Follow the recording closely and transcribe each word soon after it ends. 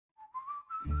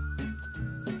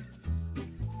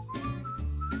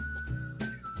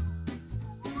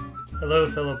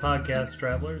Hello, fellow podcast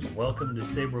travelers. Welcome to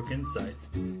Saybrook Insights,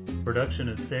 production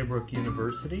of Saybrook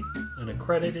University, an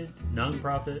accredited,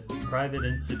 nonprofit, private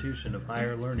institution of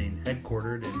higher learning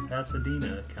headquartered in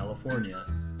Pasadena, California.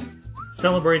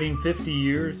 Celebrating 50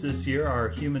 years this year, our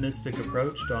humanistic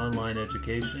approach to online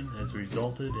education has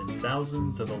resulted in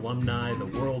thousands of alumni the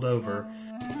world over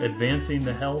advancing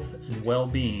the health and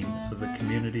well-being of the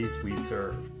communities we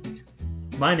serve.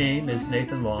 My name is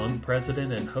Nathan Long,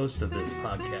 president and host of this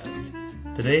podcast.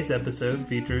 Today's episode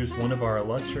features one of our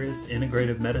illustrious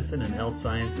integrative medicine and health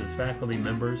sciences faculty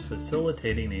members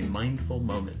facilitating a mindful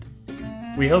moment.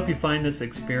 We hope you find this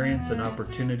experience an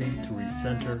opportunity to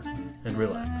recenter and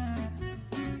relax.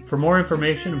 For more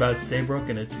information about Saybrook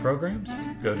and its programs,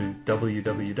 go to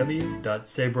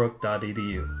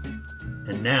www.saybrook.edu.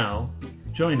 And now,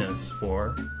 join us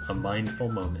for a mindful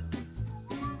moment.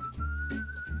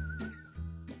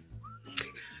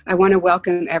 I want to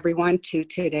welcome everyone to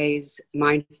today's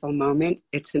Mindful Moment.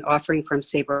 It's an offering from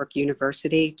Saybrook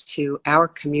University to our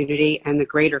community and the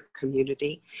greater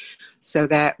community so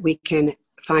that we can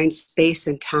find space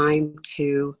and time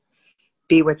to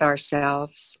be with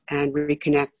ourselves and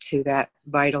reconnect to that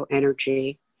vital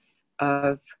energy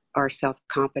of our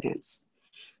self-confidence.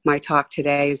 My talk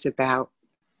today is about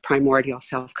primordial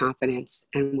self-confidence,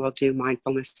 and we'll do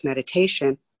mindfulness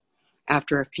meditation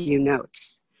after a few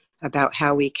notes about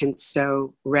how we can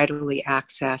so readily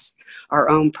access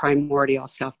our own primordial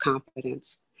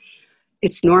self-confidence.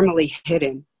 It's normally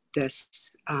hidden,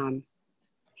 this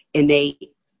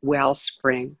innate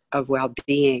wellspring of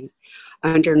well-being,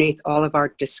 underneath all of our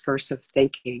discursive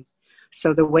thinking.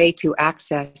 So the way to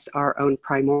access our own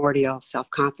primordial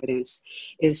self-confidence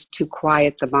is to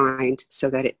quiet the mind so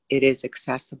that it is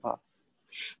accessible.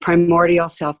 Primordial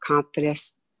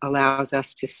self-confidence allows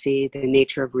us to see the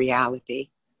nature of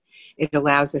reality. It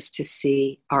allows us to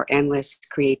see our endless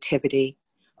creativity,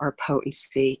 our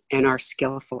potency, and our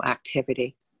skillful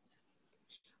activity.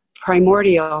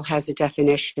 Primordial has a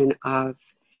definition of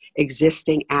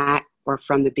existing at or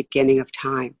from the beginning of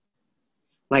time,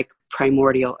 like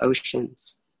primordial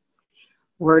oceans.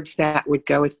 Words that would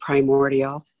go with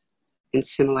primordial in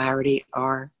similarity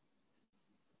are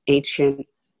ancient,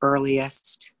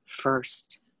 earliest,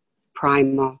 first,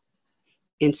 primal,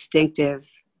 instinctive,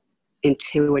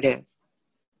 intuitive,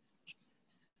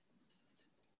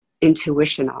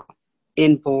 intuitional,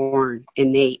 inborn,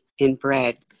 innate,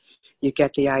 inbred. You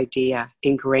get the idea.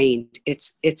 Ingrained.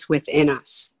 It's within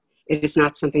us. It is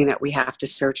not something that we have to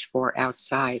search for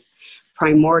outside.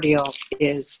 Primordial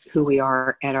is who we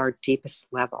are at our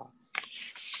deepest level.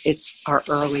 It's our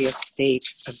earliest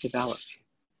stage of development.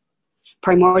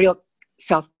 Primordial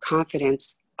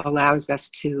self-confidence allows us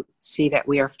to see that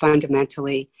we are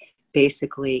fundamentally,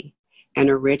 basically, and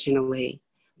originally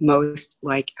most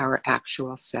like our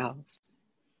actual selves.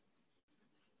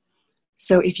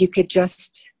 So if you could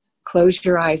just close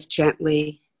your eyes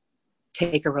gently,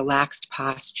 take a relaxed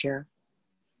posture,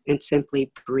 and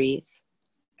simply breathe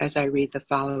as I read the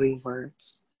following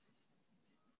words.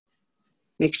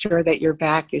 Make sure that your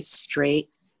back is straight,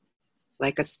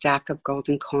 like a stack of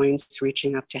golden coins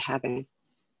reaching up to heaven.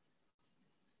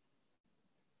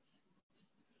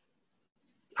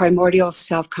 Primordial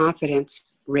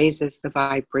self-confidence raises the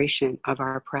vibration of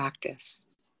our practice.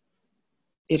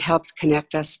 It helps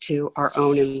connect us to our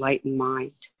own enlightened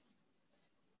mind.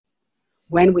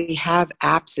 When we have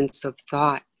absence of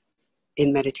thought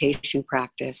in meditation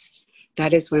practice,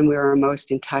 that is when we are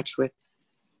most in touch with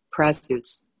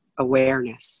presence,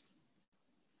 awareness.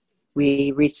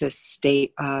 We reach a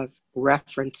state of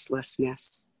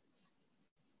referencelessness.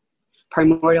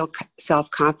 Primordial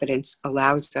self-confidence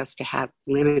allows us to have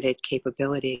limited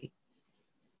capability.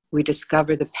 We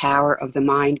discover the power of the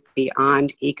mind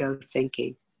beyond ego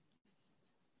thinking.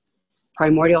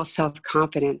 Primordial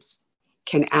self-confidence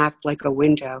can act like a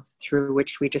window through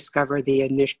which we discover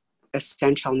the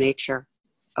essential nature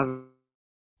of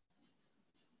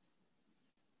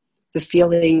the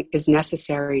feeling is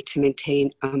necessary to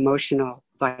maintain emotional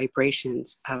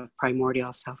vibrations of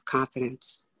primordial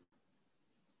self-confidence.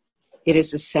 It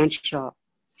is essential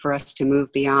for us to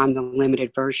move beyond the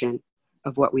limited version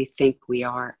of what we think we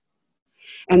are.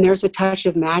 And there's a touch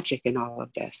of magic in all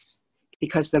of this,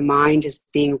 because the mind is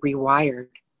being rewired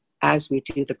as we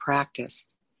do the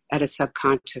practice at a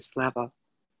subconscious level.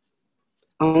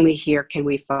 Only here can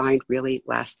we find really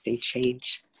lasting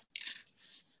change.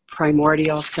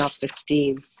 Primordial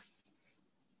self-esteem.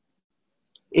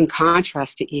 In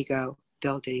contrast to ego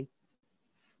building,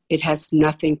 it has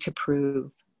nothing to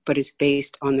prove, but is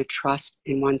based on the trust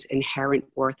in one's inherent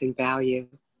worth and value.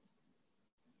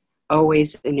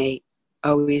 always innate,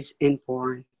 always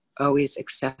inborn, always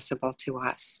accessible to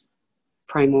us.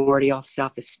 Primordial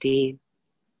self-esteem.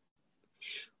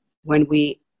 When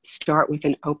we start with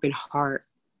an open heart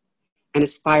and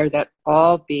aspire that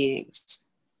all beings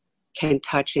can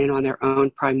touch in on their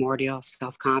own primordial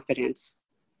self-confidence,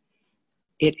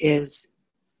 it is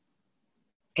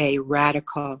a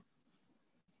radical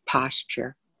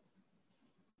posture.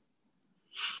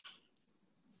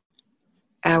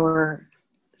 Our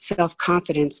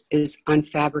self-confidence is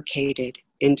unfabricated,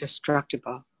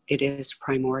 indestructible. It is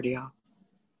primordial.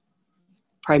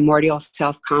 Primordial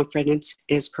self-confidence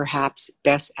is perhaps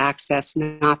best accessed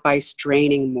not by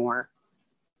straining more,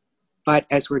 but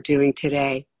as we're doing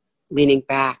today, leaning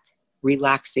back,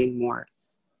 relaxing more.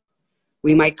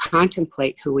 We might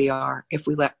contemplate who we are if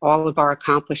we let all of our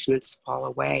accomplishments fall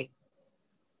away.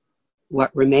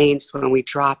 What remains when we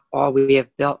drop all we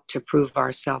have built to prove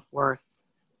our self-worth?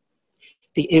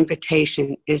 The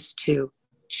invitation is to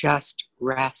just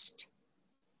rest.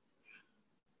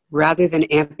 Rather than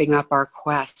amping up our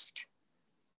quest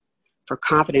for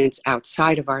confidence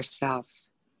outside of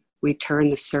ourselves, we turn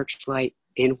the searchlight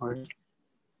inward.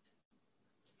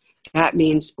 That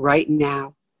means right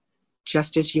now,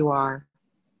 just as you are,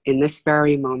 in this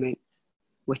very moment,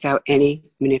 without any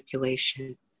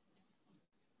manipulation.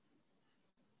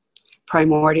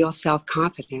 Primordial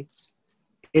self-confidence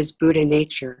is Buddha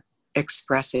nature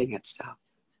expressing itself.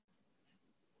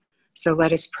 So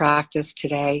let us practice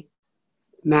today,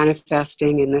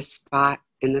 manifesting in this spot,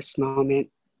 in this moment,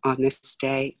 on this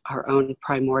day, our own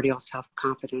primordial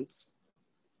self-confidence.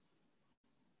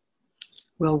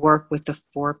 We'll work with the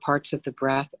 4 parts of the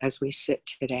breath as we sit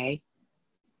today.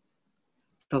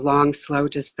 The long, slow,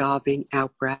 dissolving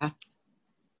out breath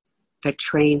that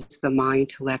trains the mind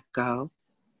to let go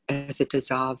as it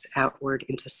dissolves outward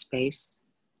into space.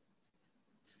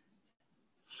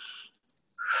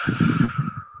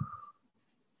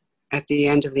 At the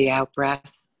end of the out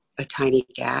breath, a tiny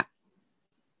gap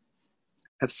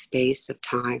of space, of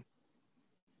time.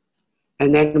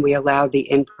 And then we allow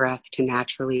the in-breath to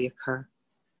naturally occur.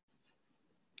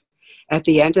 At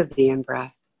the end of the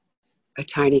in-breath, a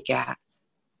tiny gap.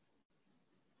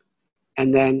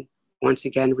 And then, once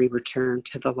again, we return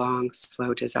to the long,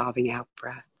 slow, dissolving out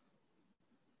breath.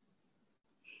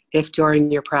 If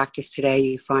during your practice today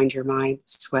you find your mind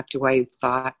swept away in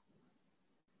thought,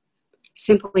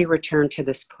 simply return to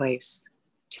this place,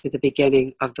 to the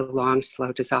beginning of the long,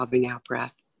 slow, dissolving out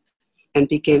breath, and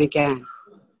begin again,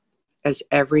 as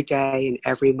every day and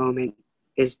every moment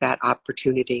is that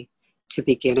opportunity to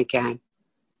begin again,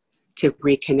 to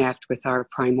reconnect with our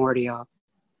primordial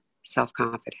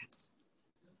self-confidence.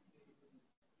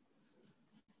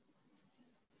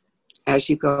 As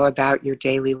you go about your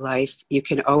daily life, you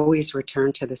can always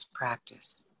return to this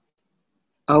practice.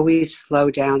 Always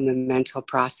slow down the mental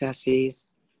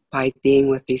processes by being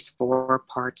with these 4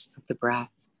 parts of the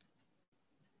breath.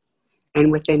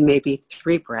 And within maybe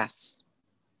 3 breaths,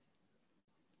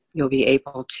 you'll be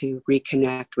able to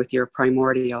reconnect with your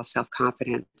primordial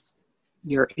self-confidence,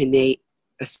 your innate,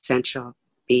 essential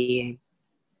being.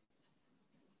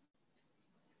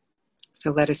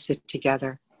 So let us sit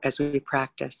together as we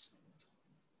practice.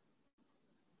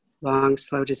 Long,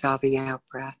 slow, dissolving out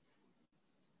breath.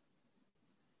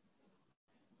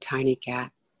 Tiny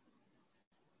gap.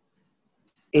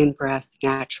 In-breath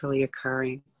naturally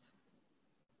occurring.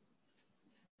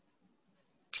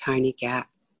 Tiny gap.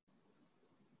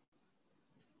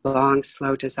 Long,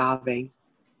 slow, dissolving,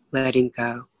 letting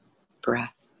go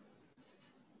breath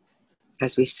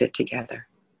as we sit together.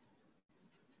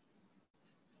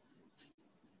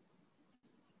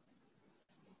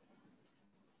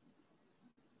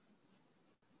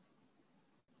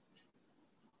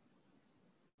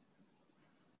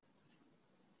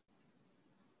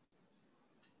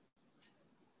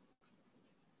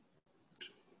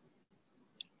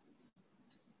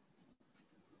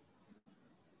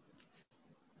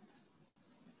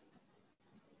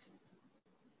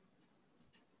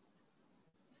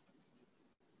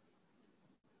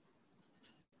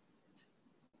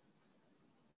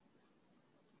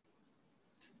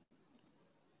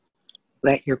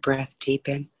 Let your breath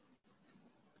deepen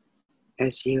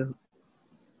as you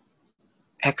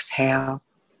exhale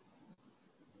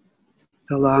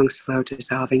the long, slow,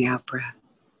 dissolving out breath.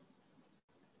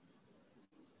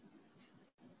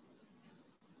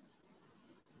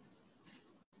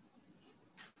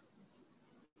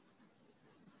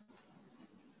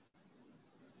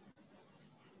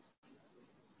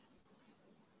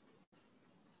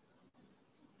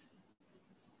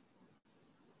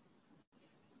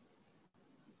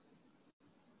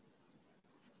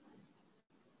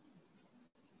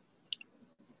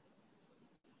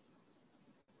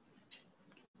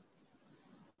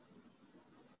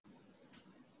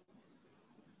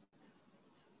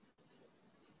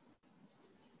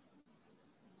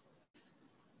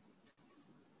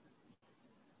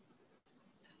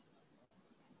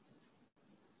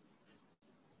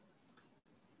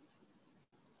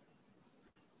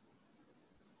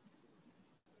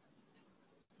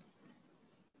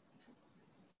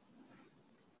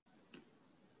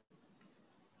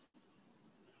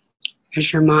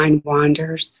 As your mind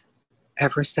wanders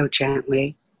ever so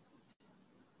gently,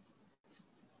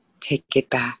 take it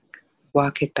back,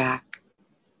 walk it back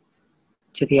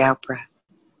to the out-breath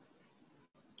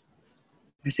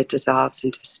as it dissolves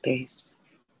into space.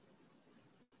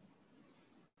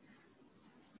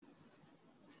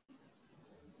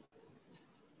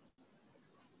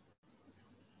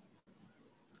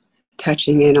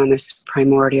 Touching in on this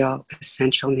primordial,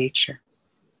 essential nature.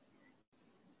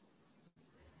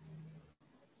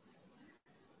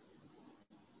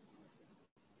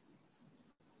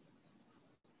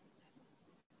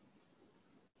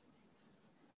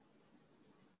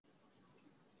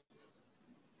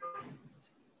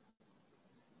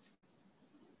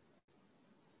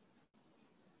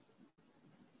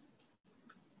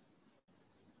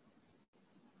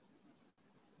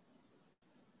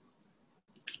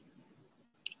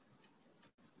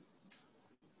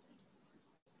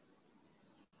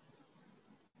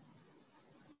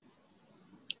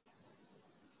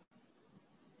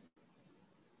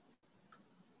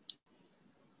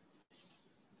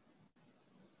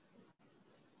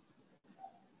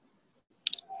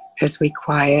 As we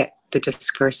quiet the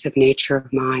discursive nature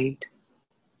of mind,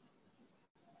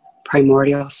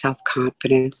 primordial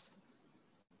self-confidence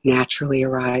naturally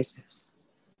arises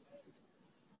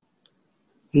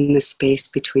in the space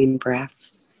between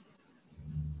breaths,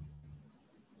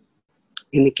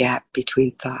 in the gap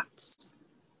between thoughts.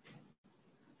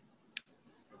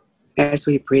 As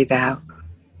we breathe out,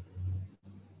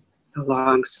 the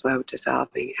long, slow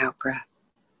dissolving out-breath,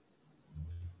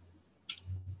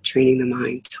 training the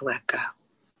mind to let go.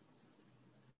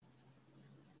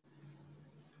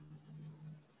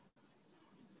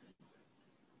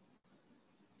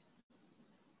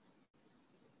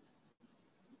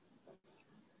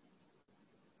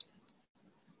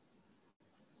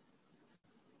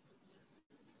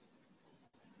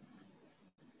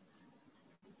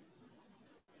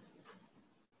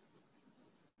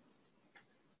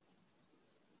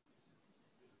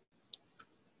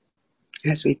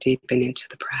 As we deepen into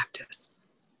the practice.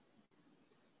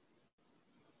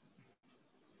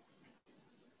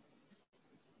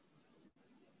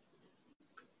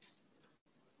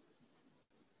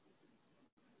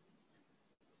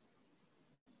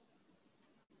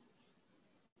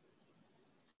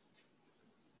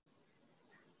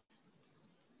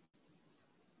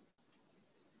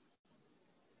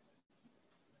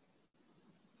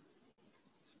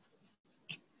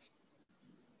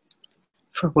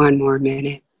 For one more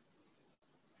minute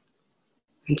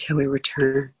until we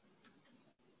return.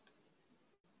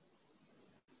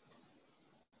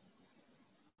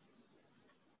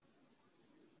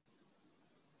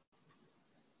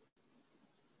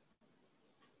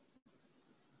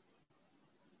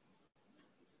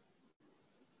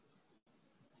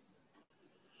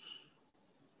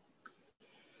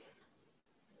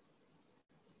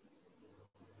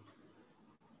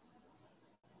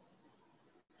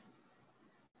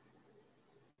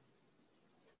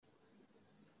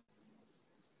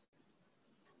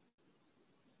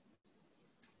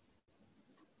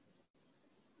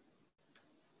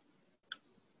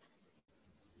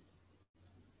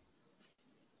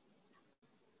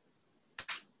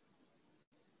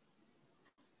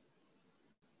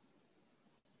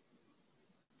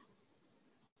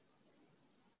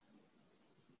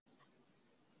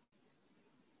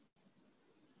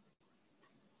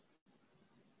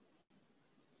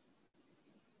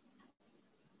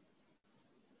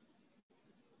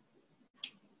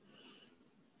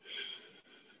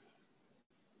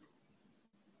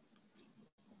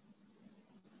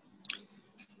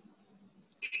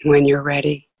 When you're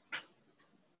ready,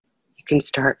 you can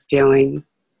start feeling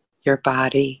your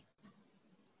body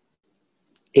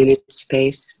in its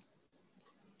space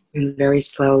and very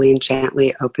slowly and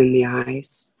gently open the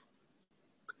eyes,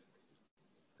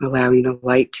 allowing the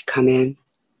light to come in.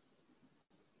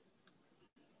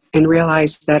 And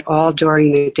realize that all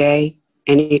during the day,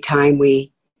 anytime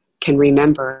we can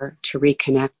remember to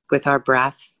reconnect with our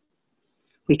breath,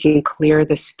 we can clear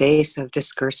the space of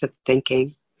discursive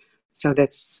thinking so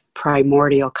that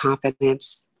primordial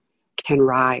confidence can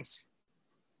rise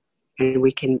and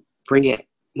we can bring it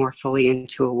more fully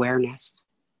into awareness.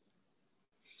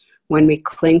 When we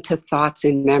cling to thoughts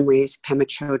and memories, Pema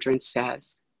Chodron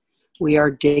says, we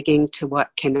are digging to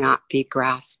what cannot be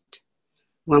grasped.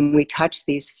 When we touch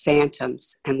these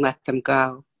phantoms and let them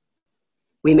go,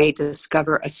 we may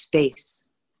discover a space,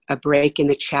 a break in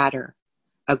the chatter,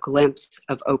 a glimpse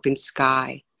of open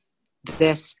sky.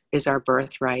 This is our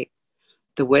birthright,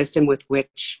 the wisdom with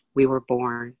which we were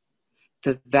born,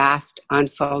 the vast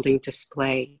unfolding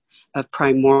display of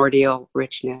primordial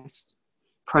richness,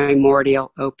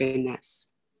 primordial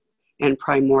openness, and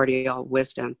primordial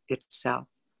wisdom itself.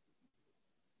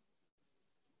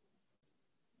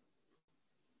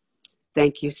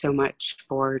 Thank you so much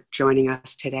for joining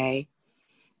us today,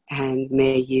 and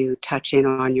may you touch in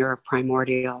on your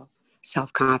primordial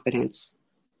self-confidence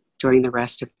during the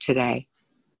rest of today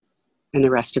and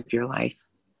the rest of your life.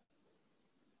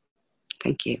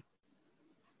 Thank you.